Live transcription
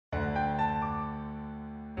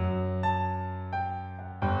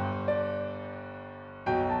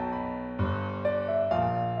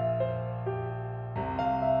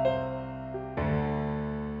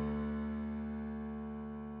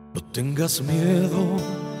tengas miedo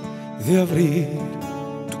de abrir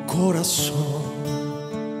tu corazón.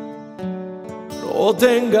 No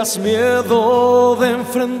tengas miedo de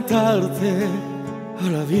enfrentarte a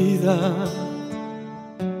la vida.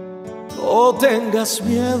 No tengas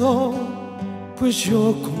miedo, pues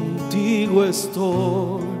yo contigo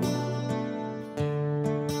estoy.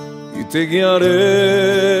 Y te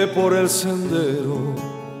guiaré por el sendero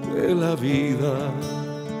de la vida.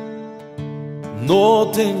 No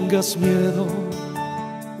tengas miedo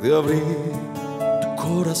de abrir tu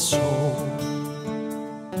corazón.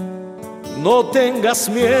 No tengas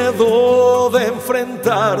miedo de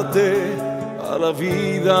enfrentarte a la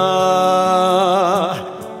vida.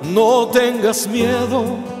 No tengas miedo,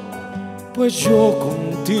 pues yo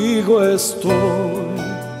contigo estoy.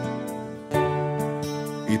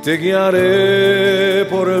 Y te guiaré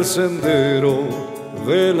por el sendero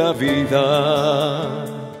de la vida.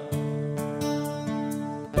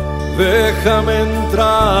 Déjame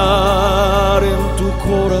entrar en tu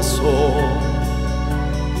corazón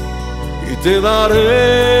y te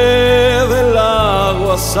daré del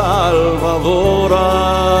agua salvadora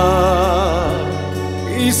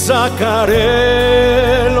y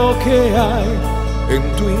sacaré lo que hay en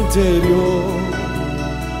tu interior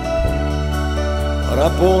para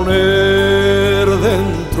poner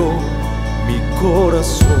dentro mi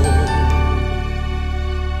corazón.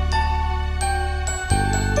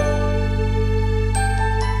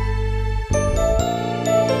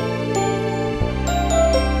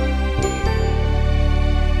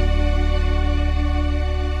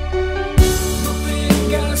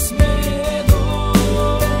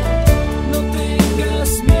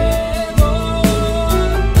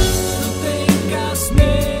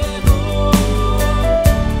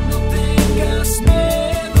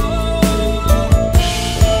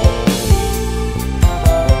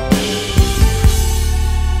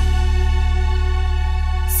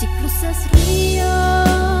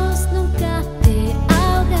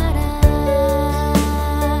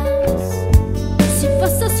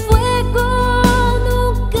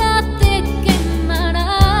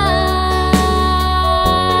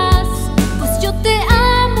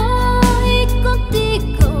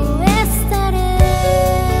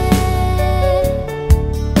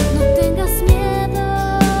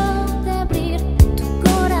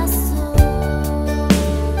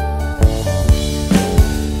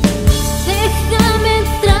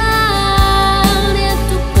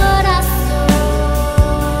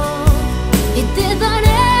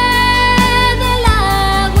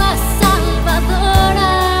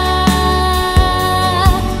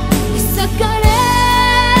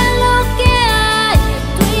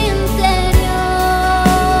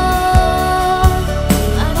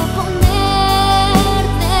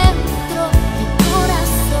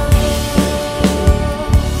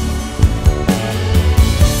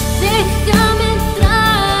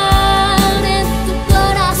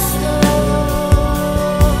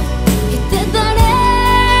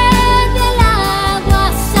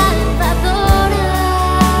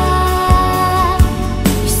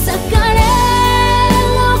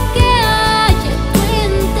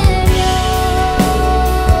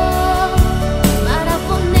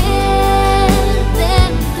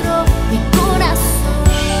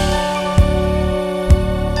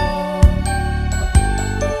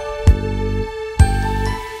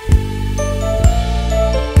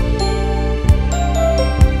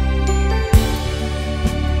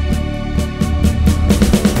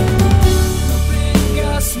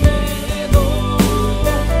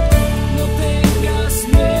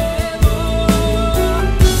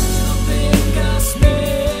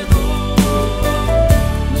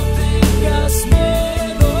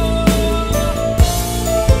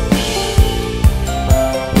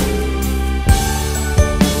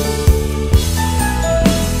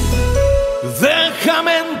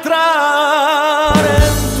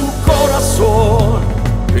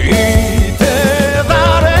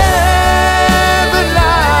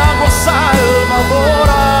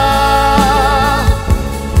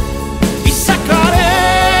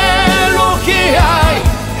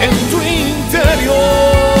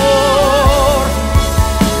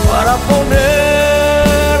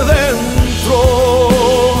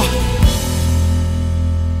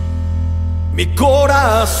 Mi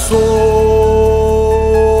corazón.